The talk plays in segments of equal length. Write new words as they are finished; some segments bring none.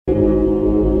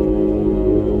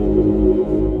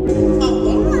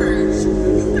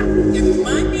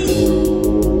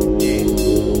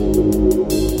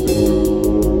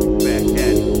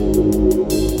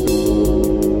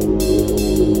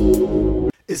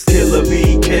It's kill or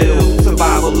be killed,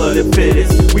 survival of the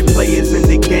fittest. We players in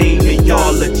the game and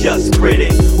y'all are just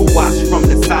critics who watch from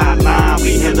the sideline.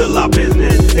 We handle our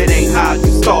business. It ain't how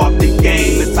you start the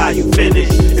game, it's how you finish.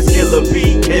 It's kill or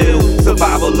be killed,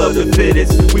 survival of the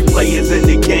fittest. We players in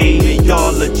the game and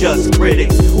y'all are just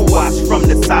critics who watch from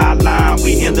the sideline.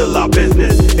 We handle our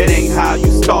business. It ain't how you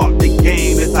start the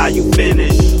game, it's how you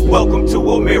finish. Welcome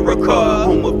to America,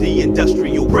 home of the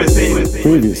industrial prison.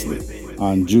 Previously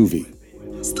on Juvie.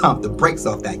 Stomp the brakes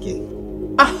off that kid.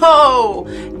 Oh,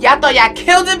 y'all thought y'all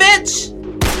killed a bitch?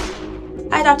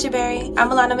 Hi, Dr. Barry. I'm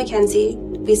Alana McKenzie.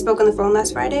 We spoke on the phone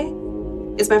last Friday.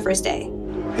 It's my first day.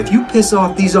 If you piss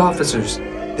off these officers,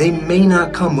 they may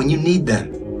not come when you need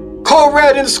them. Call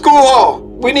Red in the school hall.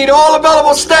 We need all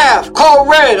available staff. Call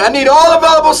Red. I need all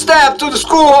available staff to the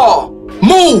school hall.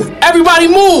 Move! Everybody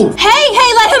move!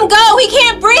 Hey, let him go! He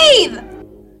can't breathe!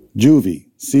 Juvie,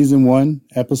 Season 1,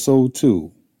 Episode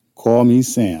 2. Call Me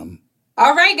Sam.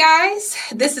 All right, guys.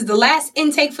 This is the last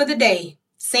intake for the day.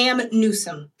 Sam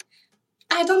Newsom.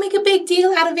 I don't make a big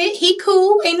deal out of it. He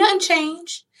cool. Ain't nothing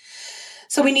changed.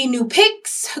 So we need new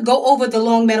pics, go over the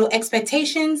Longmeadow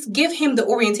expectations, give him the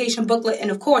orientation booklet,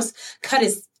 and of course, cut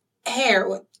his hair.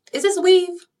 Is this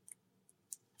weave?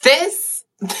 This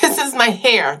is my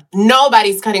hair.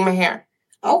 Nobody's cutting my hair.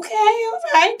 Okay, all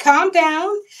right. Calm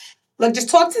down. Look, just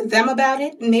talk to them about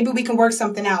it, and maybe we can work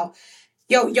something out.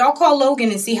 Yo, y'all call Logan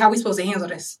and see how we're supposed to handle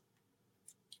this.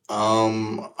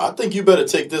 I think you better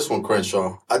take this one,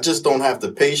 Crenshaw. I just don't have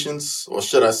the patience, or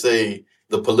should I say,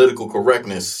 the political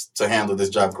correctness to handle this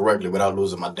job correctly without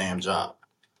losing my damn job.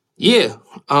 Yeah,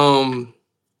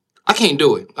 I can't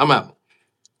do it. I'm out.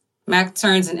 Mac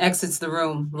turns and exits the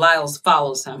room. Lyles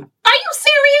follows him. Are you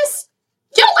serious?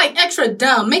 Y'all like extra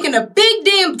dumb, making a big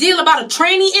damn deal about a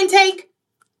tranny intake?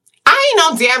 I ain't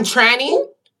no damn tranny.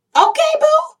 Okay, boo.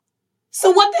 So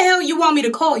what the hell you want me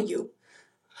to call you?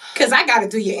 Because I got to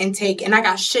do your intake and I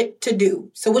got shit to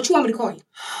do. So what you want me to call you?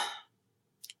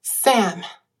 Sam.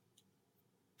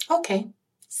 Okay,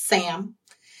 Sam.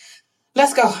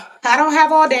 Let's go. I don't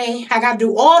have all day. I got to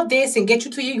do all this and get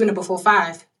you to your unit before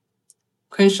 5.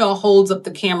 Crenshaw holds up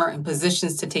the camera and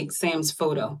positions to take Sam's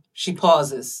photo. She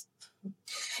pauses.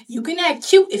 You can act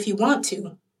cute if you want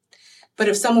to. But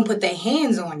if someone put their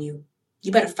hands on you,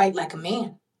 you better fight like a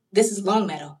man. This is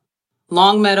Longmeadow.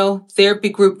 Longmeadow Therapy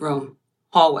Group Room.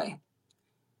 Hallway.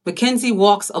 Mackenzie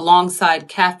walks alongside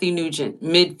Kathy Nugent,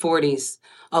 mid-40s,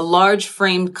 a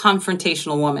large-framed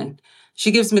confrontational woman.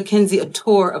 She gives Mackenzie a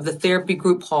tour of the therapy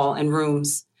group hall and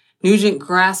rooms. Nugent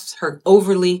grasps her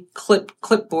overly clipped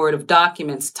clipboard of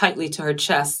documents tightly to her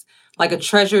chest, like a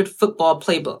treasured football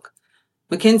playbook.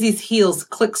 Mackenzie's heels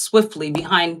click swiftly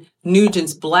behind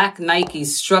Nugent's black Nikes,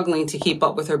 struggling to keep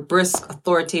up with her brisk,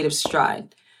 authoritative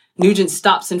stride. Nugent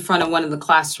stops in front of one of the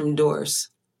classroom doors.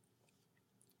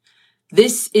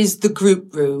 This is the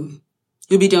group room.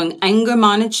 You'll be doing anger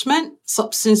management,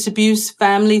 substance abuse,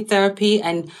 family therapy,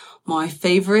 and my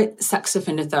favorite, sex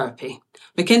offender therapy.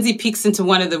 Mackenzie peeks into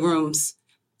one of the rooms.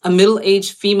 A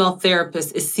middle-aged female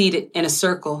therapist is seated in a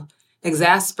circle,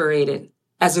 exasperated,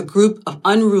 as a group of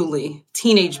unruly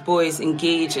teenage boys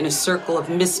engage in a circle of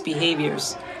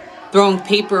misbehaviors, throwing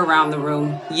paper around the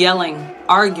room, yelling,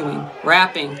 arguing,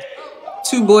 rapping.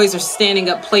 2 boys are standing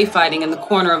up play fighting in the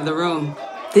corner of the room.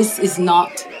 This is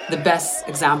not the best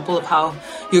example of how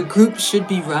your group should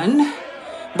be run,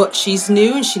 but she's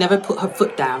new and she never put her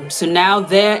foot down, so now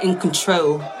they're in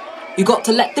control. You got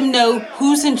to let them know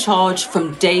who's in charge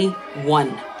from day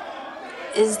 1.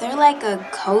 Is there like a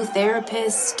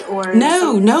co-therapist or...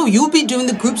 No, you'll be doing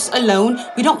the groups alone.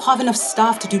 We don't have enough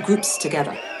staff to do groups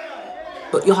together.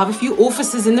 But you'll have a few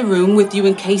officers in the room with you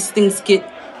in case things get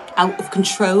out of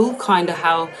control, kind of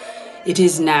how it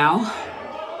is now.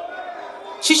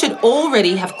 She should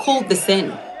already have called this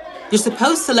in. You're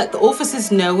supposed to let the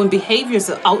officers know when behaviors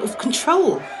are out of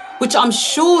control, which I'm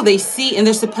sure they see, and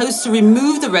they're supposed to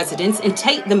remove the residents and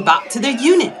take them back to their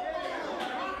unit.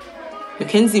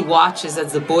 Mackenzie watches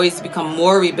as the boys become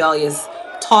more rebellious,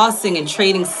 tossing and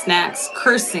trading snacks,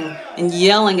 cursing and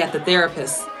yelling at the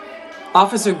therapist.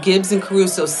 Officer Gibbs and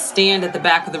Caruso stand at the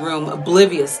back of the room,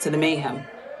 oblivious to the mayhem,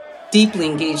 deeply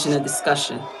engaged in a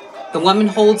discussion. The woman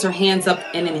holds her hands up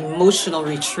in an emotional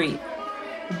retreat.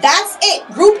 That's it.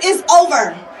 Group is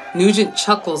over. Nugent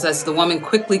chuckles as the woman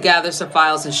quickly gathers her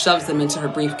files and shoves them into her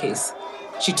briefcase.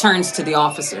 She turns to the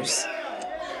officers.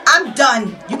 I'm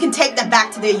done. You can take them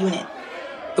back to their unit.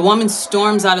 The woman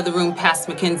storms out of the room past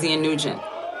Mackenzie and Nugent.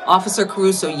 Officer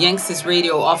Caruso yanks his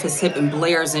radio off his hip and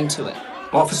blares into it.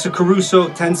 Officer Caruso,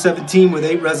 1017 with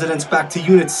 8 residents back to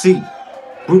Unit C.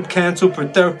 Group canceled per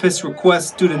therapist's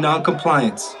request due to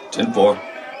non-compliance. 10-4.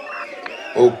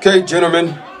 Okay,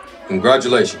 gentlemen,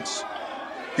 congratulations.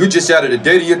 You just added a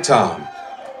day to your time.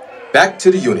 Back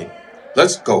to the unit.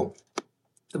 Let's go.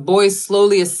 The boys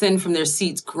slowly ascend from their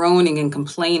seats, groaning and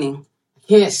complaining.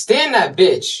 Can't stand that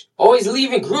bitch. Always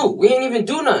leaving group. We ain't even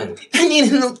do nothing. I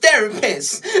need a new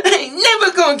therapist. I ain't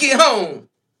never gonna get home.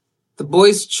 The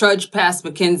boys trudge past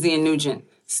Mackenzie and Nugent,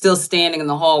 still standing in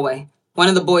the hallway. One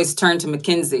of the boys turned to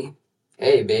Mackenzie.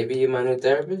 Hey, baby, you my new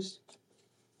therapist?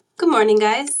 Good morning,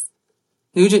 guys.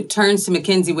 Nugent turns to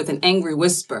Mackenzie with an angry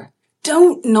whisper.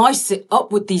 Don't nice it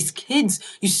up with these kids.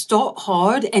 You start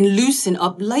hard and loosen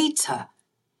up later.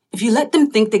 If you let them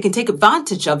think they can take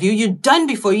advantage of you, you're done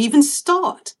before you even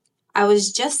start. I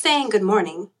was just saying good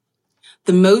morning.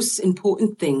 The most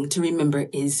important thing to remember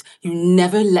is you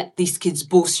never let these kids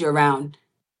boss you around.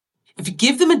 If you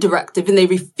give them a directive and they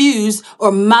refuse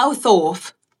or mouth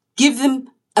off, give them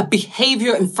a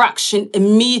behavior infraction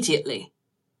immediately.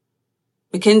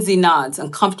 Mackenzie nods,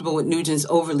 uncomfortable with Nugent's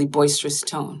overly boisterous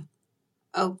tone.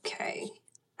 Okay,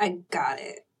 I got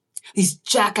it. These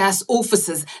jackass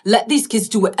officers let these kids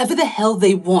do whatever the hell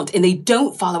they want and they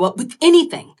don't follow up with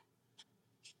anything.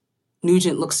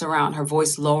 Nugent looks around, her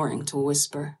voice lowering to a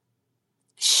whisper.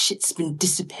 Shit's been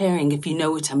disappearing, if you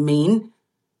know what I mean.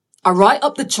 I write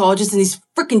up the charges and these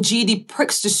frickin' GD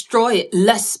pricks destroy it.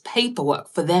 Less paperwork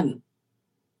for them.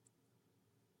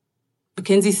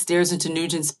 Mackenzie stares into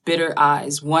Nugent's bitter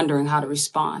eyes, wondering how to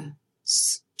respond.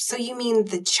 So you mean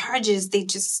the charges, they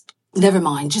just... Never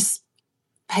mind, just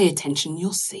pay attention,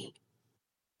 you'll see.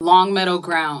 Longmeadow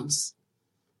grounds.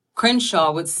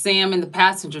 Crenshaw, with Sam in the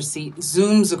passenger seat,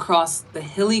 zooms across the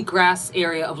hilly grass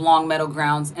area of Longmeadow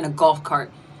grounds in a golf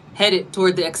cart, headed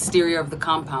toward the exterior of the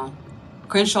compound.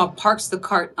 Crenshaw parks the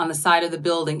cart on the side of the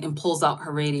building and pulls out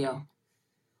her radio.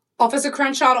 Officer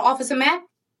Crenshaw to Officer Mack?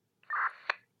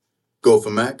 Go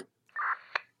for Mac.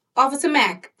 Officer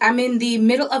Mack, I'm in the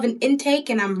middle of an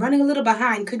intake and I'm running a little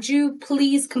behind. Could you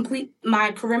please complete my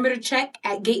perimeter check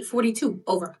at gate 42?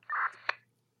 Over.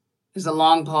 There's a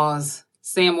long pause.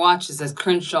 Sam watches as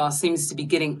Crenshaw seems to be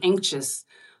getting anxious,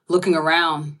 looking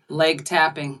around, leg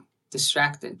tapping,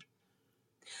 distracted.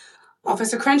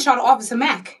 Officer Crenshaw to Officer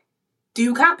Mack. Do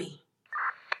you copy?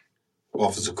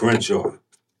 Officer Crenshaw,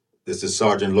 this is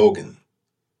Sergeant Logan.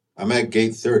 I'm at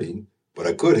gate 30, but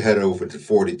I could head over to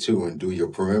 42 and do your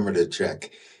perimeter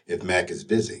check if Mac is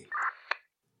busy.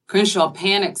 Crenshaw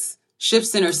panics,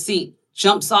 shifts in her seat,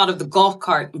 jumps out of the golf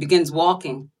cart and begins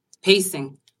walking,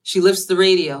 pacing. She lifts the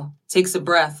radio, takes a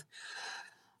breath.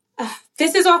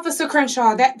 This is Officer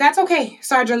Crenshaw. That's okay,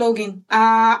 Sergeant Logan.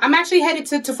 I'm actually headed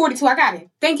to 42. I got it.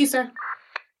 Thank you, sir.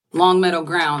 Longmeadow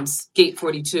grounds, gate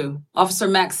 42. Officer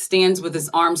Max stands with his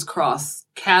arms crossed,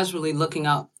 casually looking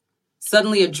up.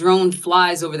 Suddenly, a drone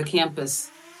flies over the campus.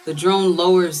 The drone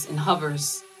lowers and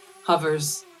hovers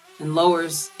and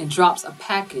lowers and drops a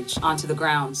package onto the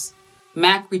grounds.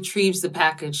 Mac retrieves the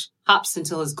package, hops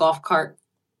into his golf cart,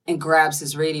 and grabs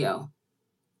his radio.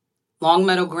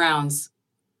 Longmeadow grounds,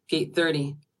 gate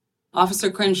 30. Officer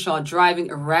Crenshaw, driving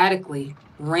erratically,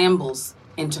 rambles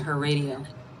into her radio.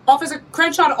 Officer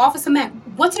Crenshaw to Officer Mack.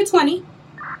 What's your 20?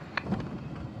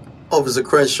 Officer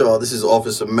Crenshaw, this is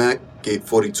Officer Mack. Gate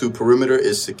 42 perimeter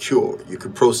is secure. You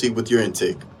can proceed with your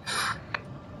intake.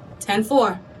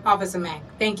 10-4, Officer Mack.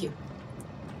 Thank you.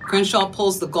 Crenshaw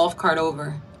pulls the golf cart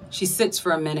over. She sits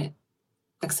for a minute,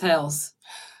 exhales.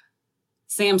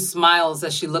 Sam smiles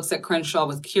as she looks at Crenshaw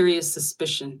with curious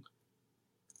suspicion.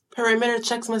 Perimeter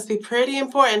checks must be pretty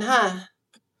important, huh?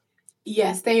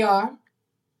 Yes, they are.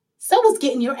 So was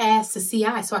getting your ass to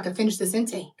CI so I could finish this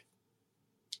intake.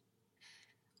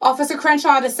 Officer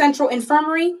Crenshaw to Central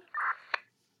Infirmary.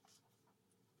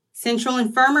 Central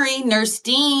Infirmary, Nurse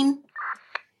Dean.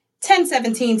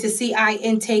 1017 to CI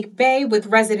Intake Bay with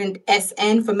resident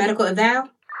SN for medical eval.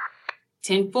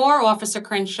 10-4, Officer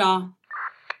Crenshaw.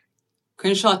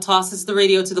 Crenshaw tosses the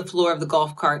radio to the floor of the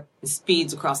golf cart and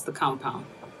speeds across the compound.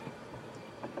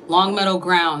 Longmeadow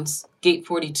grounds, gate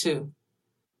 42.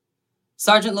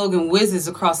 Sergeant Logan whizzes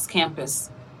across campus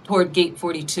toward gate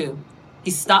 42. He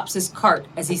stops his cart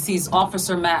as he sees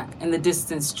Officer Mack in the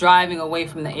distance driving away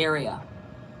from the area.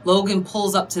 Logan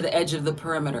pulls up to the edge of the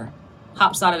perimeter,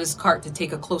 hops out of his cart to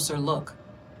take a closer look.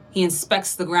 He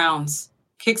inspects the grounds,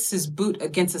 kicks his boot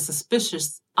against a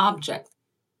suspicious object.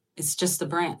 It's just a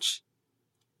branch.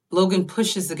 Logan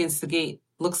pushes against the gate,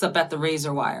 looks up at the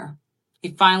razor wire. He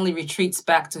finally retreats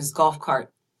back to his golf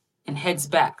cart and heads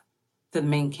back to the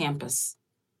main campus.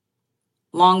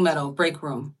 Longmeadow break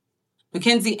room.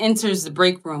 Mackenzie enters the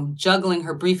break room, juggling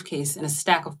her briefcase and a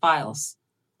stack of files.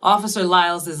 Officer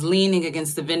Lyles is leaning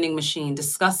against the vending machine,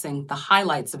 discussing the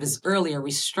highlights of his earlier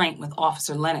restraint with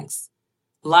Officer Lennox.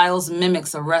 Lyles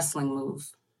mimics a wrestling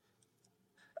move.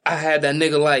 I had that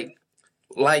nigga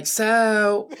lights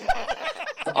out.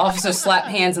 The officer slapped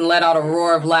hands and let out a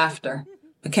roar of laughter.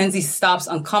 Mackenzie stops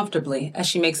uncomfortably as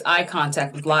she makes eye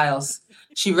contact with Lyles.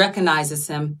 She recognizes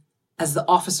him as the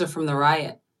officer from the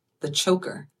riot, the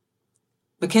choker.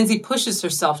 Mackenzie pushes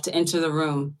herself to enter the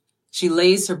room. She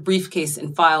lays her briefcase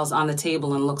and files on the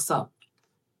table and looks up.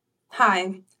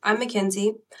 Hi, I'm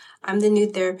Mackenzie. I'm the new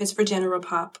therapist for General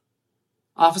Pop.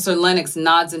 Officer Lennox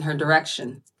nods in her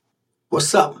direction.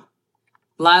 What's up?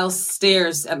 Lyles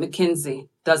stares at Mackenzie,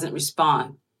 doesn't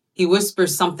respond. He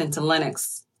whispers something to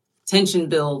Lennox. Tension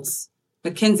builds.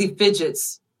 Mackenzie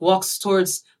fidgets, walks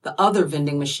towards the other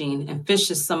vending machine and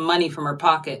fishes some money from her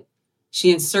pocket.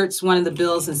 She inserts one of the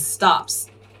bills and stops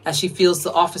as she feels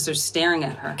the officer staring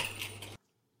at her.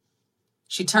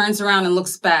 She turns around and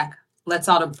looks back, lets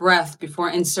out a breath before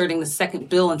inserting the second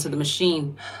bill into the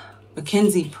machine.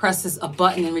 Mackenzie presses a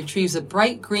button and retrieves a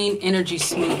bright green energy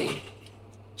smoothie.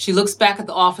 She looks back at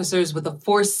the officers with a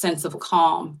forced sense of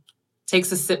calm,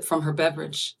 takes a sip from her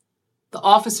beverage. The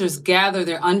officers gather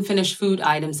their unfinished food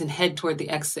items and head toward the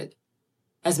exit.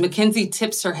 As Mackenzie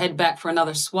tips her head back for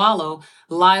another swallow,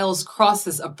 Lyles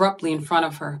crosses abruptly in front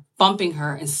of her, bumping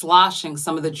her and sloshing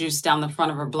some of the juice down the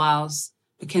front of her blouse.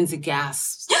 Mackenzie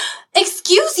gasps.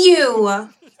 Excuse you!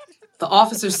 The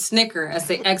officers snicker as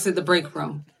they exit the break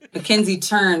room. Mackenzie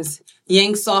turns,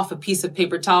 yanks off a piece of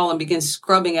paper towel and begins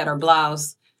scrubbing at her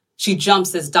blouse. She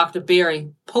jumps as Dr.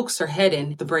 Berry pokes her head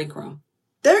in the break room.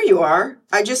 There you are.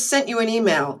 I just sent you an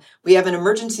email. We have an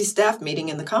emergency staff meeting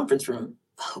in the conference room.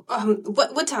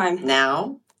 What time?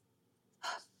 Now?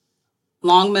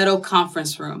 Longmeadow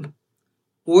Conference Room.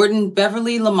 Warden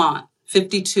Beverly Lamont,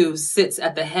 52, sits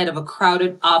at the head of a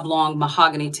crowded oblong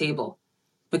mahogany table.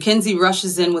 Mackenzie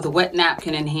rushes in with a wet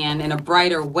napkin in hand and a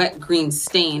brighter wet green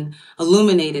stain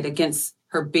illuminated against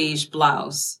her beige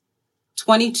blouse.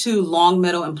 22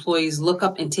 Longmeadow employees look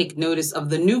up and take notice of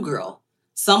the new girl,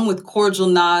 some with cordial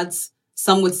nods,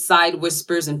 some with side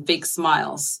whispers and fake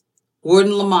smiles.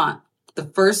 Warden Lamont, the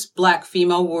first Black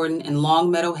female warden in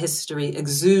Longmeadow history,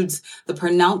 exudes the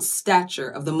pronounced stature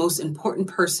of the most important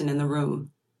person in the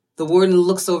room. The warden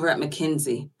looks over at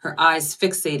Mackenzie, her eyes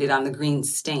fixated on the green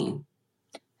stain.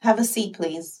 Have a seat,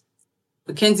 please.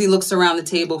 Mackenzie looks around the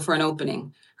table for an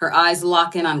opening. Her eyes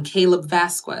lock in on Caleb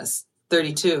Vasquez,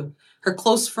 32, her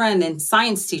close friend and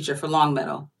science teacher for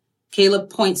Longmeadow. Caleb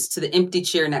points to the empty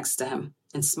chair next to him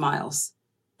and smiles.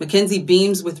 Mackenzie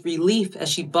beams with relief as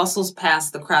she bustles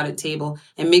past the crowded table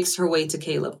and makes her way to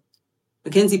Caleb.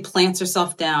 Mackenzie plants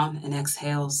herself down and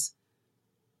exhales.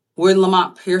 Warden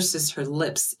Lamont pierces her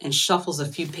lips and shuffles a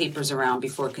few papers around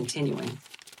before continuing.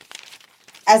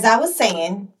 As I was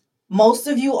saying, most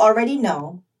of you already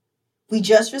know, we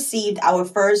just received our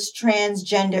first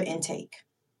transgender intake.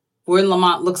 Warden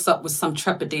Lamont looks up with some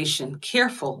trepidation,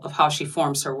 careful of how she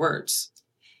forms her words.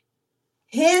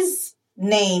 His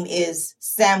name is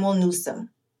Samuel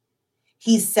Newsom.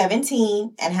 He's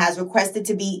 17 and has requested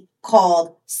to be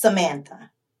called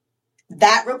Samantha.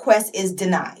 That request is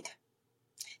denied.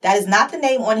 That is not the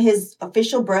name on his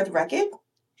official birth record.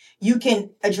 You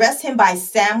can address him by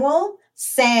Samuel,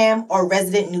 Sam, or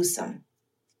Resident Newsom.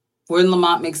 Warden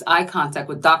Lamont makes eye contact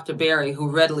with Dr. Berry,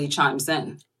 who readily chimes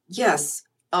in. Yes.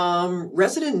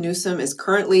 Resident Newsom is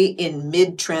currently in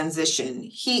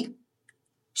mid-transition.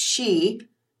 She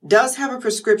does have a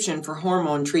prescription for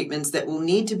hormone treatments that will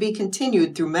need to be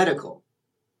continued through medical.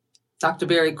 Dr.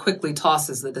 Berry quickly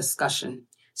tosses the discussion.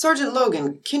 Sergeant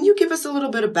Logan, can you give us a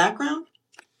little bit of background?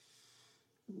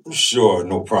 Sure,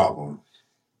 no problem.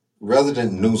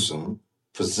 Resident Newsom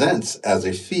presents as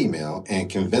a female and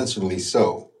conventionally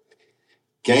so.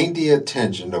 Gained the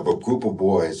attention of a group of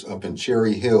boys up in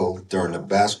Cherry Hill during a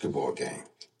basketball game.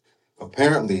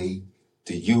 Apparently,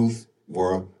 the youth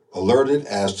were alerted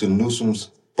as to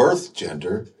Newsom's birth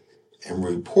gender and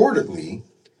reportedly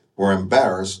were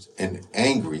embarrassed and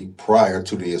angry prior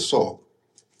to the assault.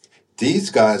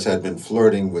 These guys had been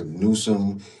flirting with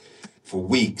Newsom for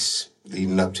weeks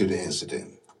leading up to the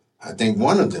incident. I think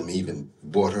one of them even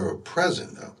bought her a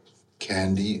present,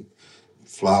 candy,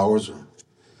 flowers, or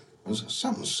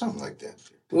something like that.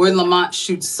 Warden Lamont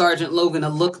shoots Sergeant Logan a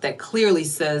look that clearly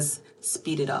says,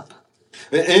 speed it up.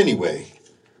 Anyway,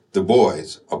 the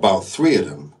boys, about 3 of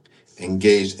them,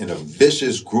 engaged in a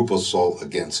vicious group assault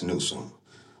against Newsom,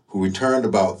 who returned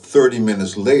about 30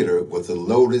 minutes later with a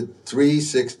loaded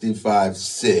 .365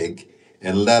 SIG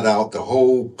and let out the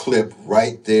whole clip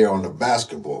right there on the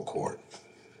basketball court.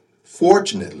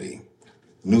 Fortunately,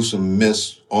 Newsom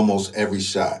missed almost every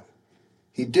shot.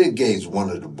 He did gauge one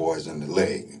of the boys in the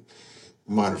leg,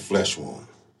 minor flesh wound.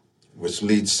 which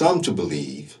leads some to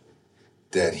believe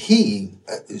that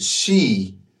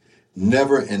she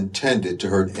never intended to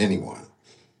hurt anyone.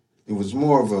 It was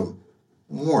more of a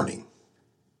warning.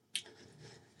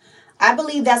 I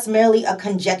believe that's merely a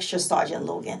conjecture, Sergeant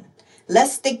Logan.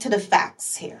 Let's stick to the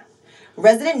facts here.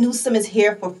 Resident Newsom is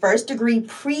here for first-degree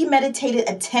premeditated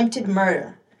attempted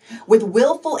murder with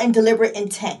willful and deliberate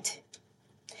intent.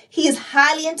 He is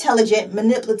highly intelligent,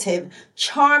 manipulative,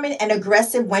 charming, and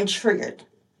aggressive when triggered.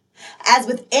 As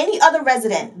with any other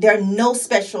resident, there are no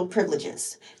special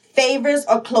privileges, favors,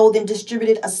 or clothing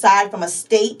distributed aside from a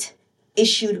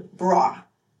state-issued bra.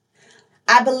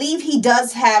 I believe he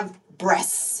does have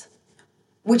breasts,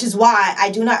 which is why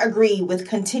I do not agree with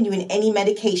continuing any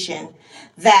medication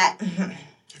that...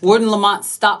 Warden Lamont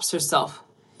stops herself,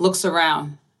 looks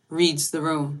around, reads the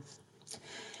room.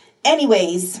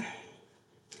 Anyways,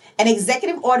 an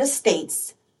executive order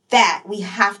states that we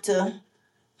have to...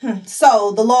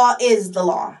 So the law is the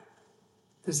law.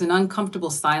 There's an uncomfortable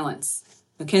silence.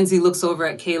 Mackenzie looks over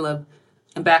at Caleb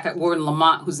and back at Warden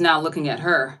Lamont, who's now looking at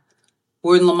her.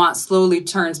 Warden Lamont slowly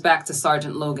turns back to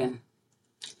Sergeant Logan.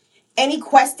 Any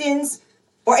questions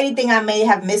or anything I may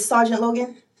have missed, Sergeant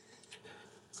Logan?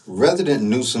 Resident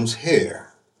Newsom's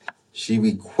hair. She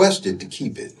requested to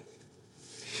keep it.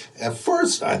 At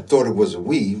first, I thought it was a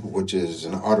weave, which is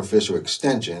an artificial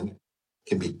extension,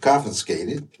 can be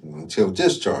confiscated until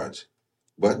discharge.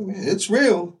 But it's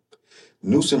real.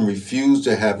 Newsom refused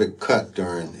to have it cut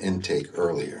during intake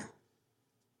earlier.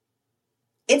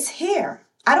 It's hair.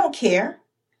 I don't care.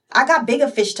 I got bigger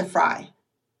fish to fry.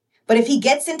 But if he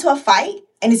gets into a fight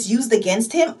and it's used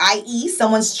against him, i.e.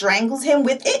 someone strangles him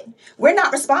with it, we're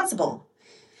not responsible.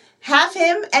 Have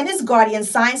him and his guardian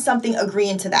sign something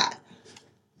agreeing to that.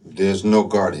 There's no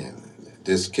guardian.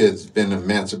 This kid's been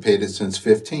emancipated since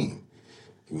 15.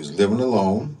 He was living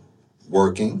alone,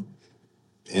 working,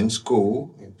 in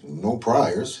school, no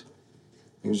priors.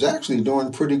 He was actually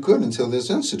doing pretty good until this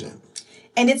incident.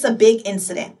 And it's a big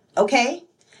incident, okay?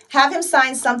 Have him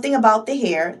sign something about the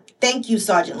hair. Thank you,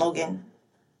 Sergeant Logan.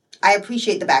 I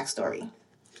appreciate the backstory.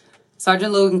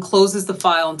 Sergeant Logan closes the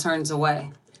file and turns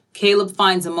away. Caleb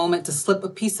finds a moment to slip a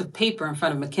piece of paper in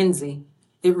front of Mackenzie.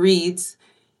 It reads,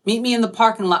 "Meet me in the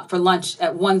parking lot for lunch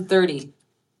at 1:30.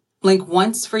 Blink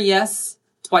once for yes,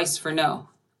 twice for no."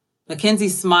 Mackenzie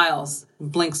smiles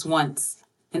and blinks once.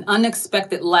 An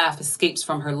unexpected laugh escapes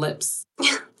from her lips.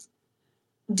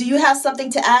 Do you have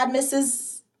something to add,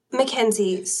 Mrs.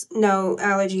 Mackenzie? No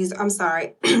allergies. I'm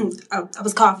sorry. I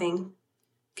was coughing.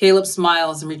 Caleb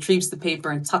smiles and retrieves the paper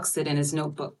and tucks it in his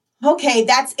notebook. Okay,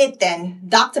 that's it then.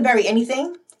 Dr. Berry,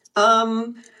 anything?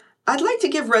 I'd like to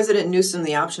give Resident Newsom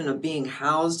the option of being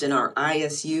housed in our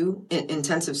ISU,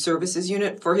 Intensive Services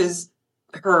Unit, for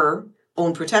her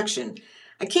own protection.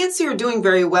 I can't see her doing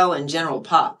very well in General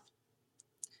Pop.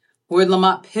 Warden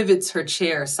Lamont pivots her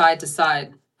chair side to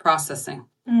side, processing.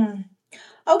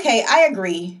 Okay, I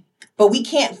agree. But we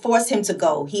can't force him to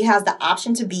go. He has the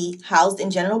option to be housed in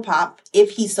General Pop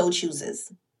if he so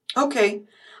chooses. Okay,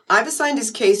 I've assigned his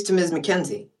case to Ms.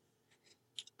 Mackenzie.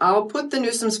 I'll put the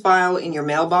Newsom's file in your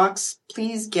mailbox.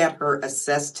 Please get her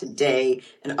assessed today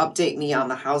and update me on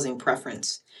the housing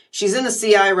preference. She's in the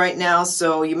CI right now,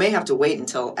 so you may have to wait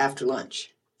until after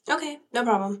lunch. Okay, no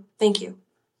problem. Thank you.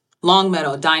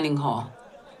 Longmeadow Dining Hall.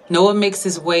 Noah makes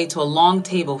his way to a long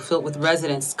table filled with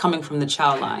residents coming from the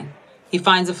chow line. He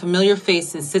finds a familiar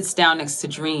face and sits down next to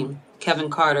Dream, Kevin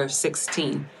Carter,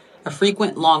 16, a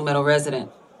frequent Longmeadow resident.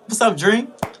 What's up,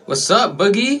 Dream? What's up,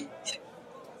 Boogie?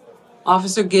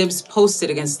 Officer Gibbs, posted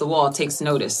against the wall, takes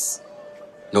notice.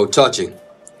 No touching.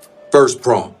 First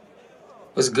prompt.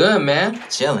 What's good, man?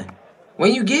 Chillin'.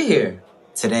 When you get here?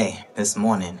 Today, this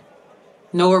morning.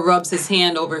 Noah rubs his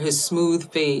hand over his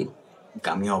smooth fade.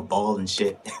 Got me all bald and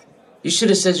shit. You should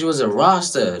have said you was a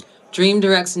roster. Dream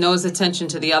directs Noah's attention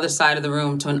to the other side of the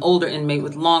room to an older inmate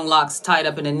with long locks tied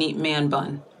up in a neat man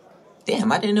bun.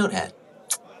 Damn, I didn't know that.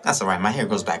 That's alright, my hair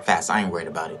grows back fast. I ain't worried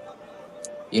about it.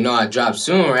 You know I drop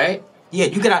soon, right? Yeah,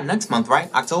 you get out next month,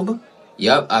 right? October?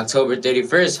 Yup, October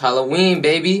 31st, Halloween,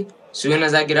 baby. Soon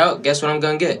as I get out, guess what I'm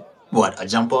gonna get? What, a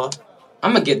jump off?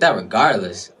 I'm gonna get that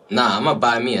regardless. Nah, I'm gonna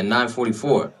buy me a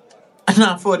 944. A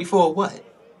 944 what?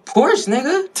 Porsche,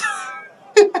 nigga.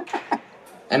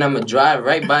 And I'm gonna drive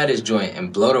right by this joint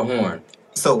and blow the horn.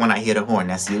 So when I hear the horn,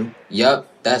 that's you? Yup,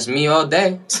 that's me all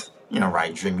day. You're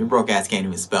right, Dream. Your broke ass can't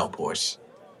even spell Porsche.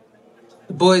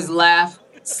 The boys laugh,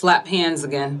 slap hands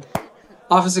again.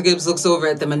 Officer Gibbs looks over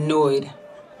at them annoyed.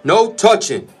 No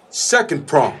touching. Second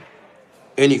prompt.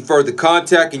 Any further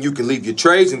contact and you can leave your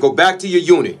trays and go back to your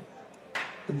unit.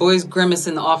 The boys grimace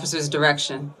in the officer's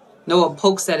direction. Noah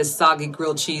pokes at his soggy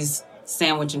grilled cheese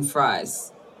sandwich and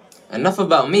fries. Enough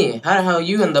about me. How the hell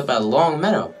you end up at Long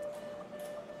Meadow?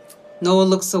 Noah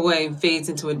looks away and fades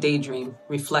into a daydream,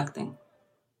 reflecting.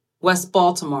 West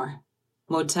Baltimore,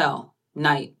 motel,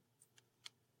 night.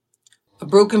 A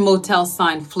broken motel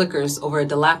sign flickers over a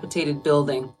dilapidated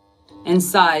building.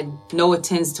 Inside, Noah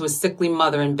tends to a sickly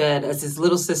mother in bed as his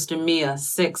little sister Mia,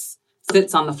 6,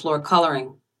 sits on the floor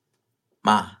coloring.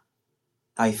 Ma,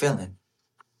 how you feeling?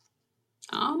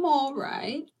 I'm all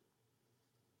right.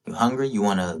 You hungry? You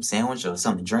want a sandwich or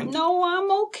something to drink? No, I'm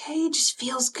okay. Just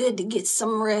feels good to get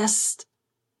some rest.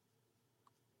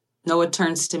 Noah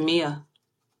turns to Mia.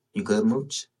 You good,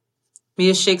 Mooch?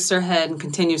 Mia shakes her head and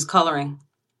continues coloring.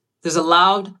 There's a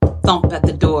loud thump at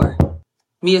the door.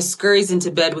 Mia scurries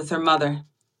into bed with her mother.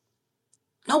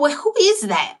 Noah, who is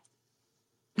that?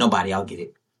 Nobody, I'll get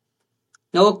it.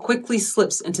 Noah quickly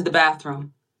slips into the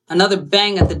bathroom. Another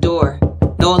bang at the door.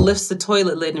 Noah lifts the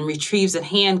toilet lid and retrieves a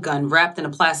handgun wrapped in a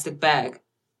plastic bag.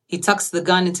 He tucks the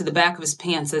gun into the back of his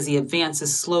pants as he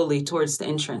advances slowly towards the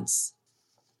entrance.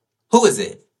 Who is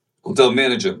it? Hotel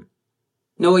manager.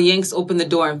 Noah yanks open the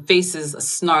door and faces a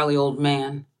snarly old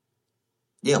man.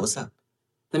 Yeah, what's up?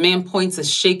 The man points a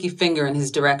shaky finger in his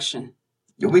direction.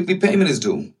 Your weekly payment is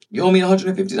due. You owe me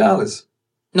 $150.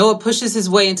 Noah pushes his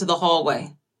way into the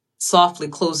hallway, softly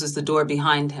closes the door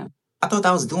behind him. I thought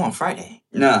that was due on Friday.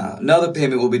 Nah, another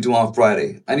payment will be due on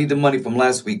Friday. I need the money from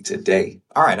last week today.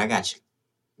 All right, I got you.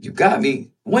 You got me?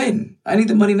 When? I need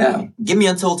the money now. Give me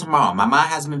until tomorrow. My mom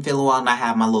hasn't been feeling well and I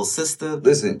have my little sister.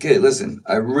 Listen, kid, listen.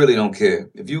 I really don't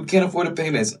care. If you can't afford the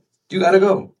payments, you gotta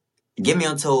go. Give me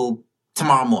until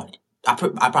tomorrow morning. I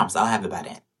promise I'll have it by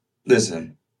then.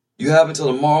 Listen, you have until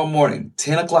tomorrow morning,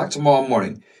 10 o'clock tomorrow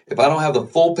morning. If I don't have the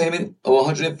full payment of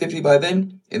 $150 by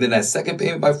then, and then that second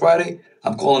payment by Friday,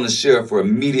 I'm calling the sheriff for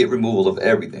immediate removal of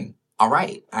everything. All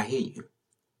right, I hear you.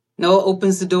 Noah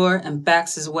opens the door and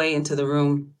backs his way into the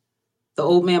room. The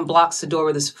old man blocks the door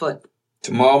with his foot.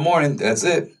 Tomorrow morning, that's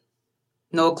it.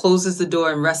 Noah closes the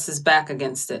door and rests his back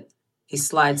against it. He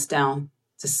slides down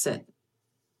to sit.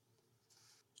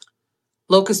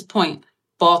 Locust Point,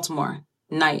 Baltimore,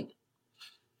 night.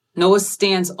 Noah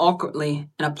stands awkwardly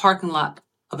in a parking lot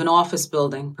of an office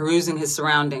building, perusing his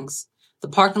surroundings. The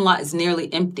parking lot is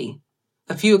nearly empty.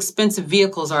 A few expensive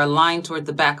vehicles are aligned toward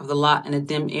the back of the lot in a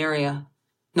dim area.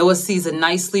 Noah sees a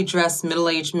nicely dressed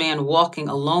middle-aged man walking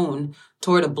alone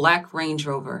toward a black Range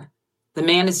Rover. The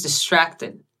man is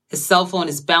distracted. His cell phone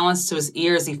is balanced to his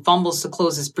ear as he fumbles to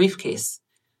close his briefcase.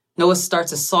 Noah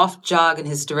starts a soft jog in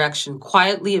his direction,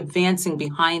 quietly advancing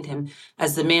behind him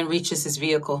as the man reaches his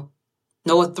vehicle.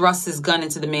 Noah thrusts his gun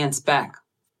into the man's back.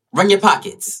 Run your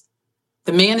pockets.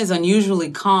 The man is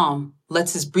unusually calm,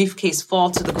 lets his briefcase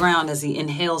fall to the ground as he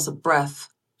inhales a breath.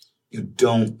 You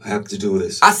don't have to do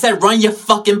this. I said run your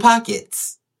fucking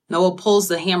pockets. Noah pulls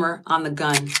the hammer on the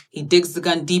gun. He digs the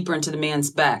gun deeper into the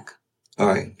man's back. All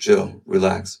right, chill,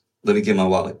 relax. Let me get my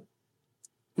wallet.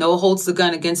 Noah holds the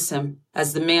gun against him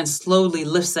as the man slowly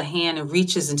lifts a hand and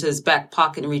reaches into his back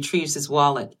pocket and retrieves his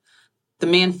wallet. The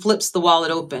man flips the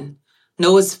wallet open.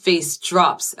 Noah's face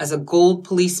drops as a gold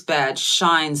police badge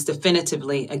shines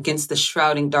definitively against the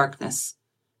shrouding darkness.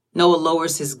 Noah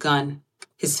lowers his gun,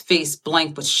 his face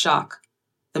blank with shock.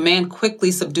 The man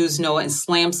quickly subdues Noah and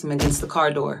slams him against the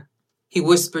car door. He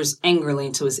whispers angrily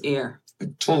into his ear. I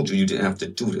told you didn't have to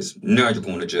do this. Now you're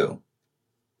going to jail.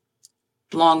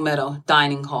 Long Meadow,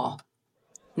 dining hall.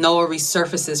 Noah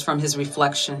resurfaces from his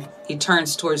reflection. He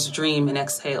turns towards Dream and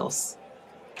exhales.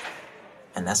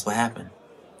 And that's what happened.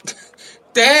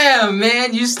 Damn,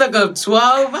 man, you stuck up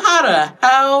 12? How the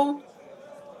hell?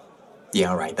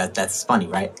 Yeah, all right. That's funny,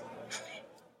 right?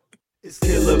 It's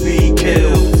kill or be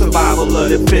killed, survival of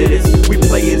the fittest. We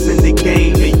players in the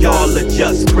game and y'all are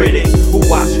just critics who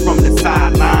watch from the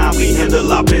sideline. We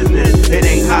handle our business. It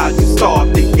ain't how you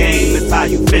start the game, it's how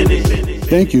you finish.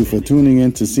 Thank you for tuning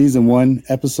in to Season 1,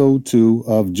 Episode 2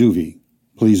 of Juvie.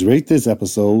 Please rate this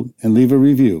episode and leave a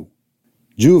review.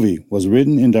 Juvie was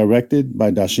written and directed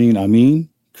by Dasheen Amin,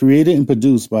 created and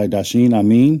produced by Dasheen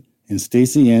Amin and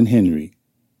Stacey Ann Henry.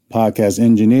 Podcast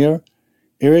engineer,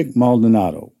 Eric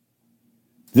Maldonado.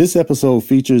 This episode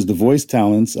features the voice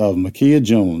talents of Makia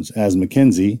Jones as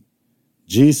Mackenzie,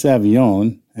 G.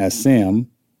 Savion as Sam,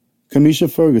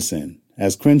 Kamisha Ferguson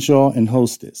as Crenshaw and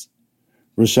Hostess,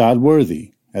 Rashad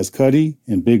Worthy as Cuddy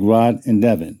and Big Rod and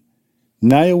Devin,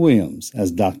 Nia Williams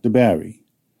as Dr. Barry,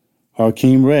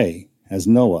 Hakeem Ray as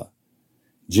Noah,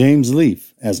 James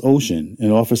Leaf as Ocean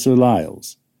and Officer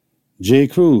Lyles, Jay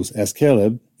Cruz as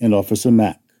Caleb and Officer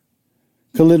Mack,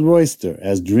 Khalid Royster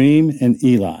as Dream and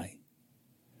Eli,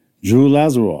 Drew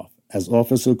Lazaroff as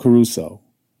Officer Caruso,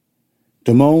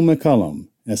 Damone McCullum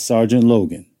as Sergeant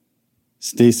Logan,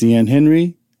 Stacey Ann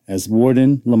Henry as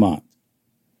Warden Lamont.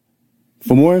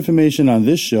 For more information on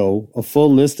this show, a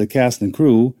full list of cast and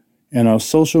crew, and our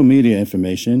social media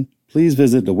information, please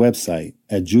visit the website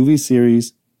at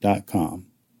juvieseries.com.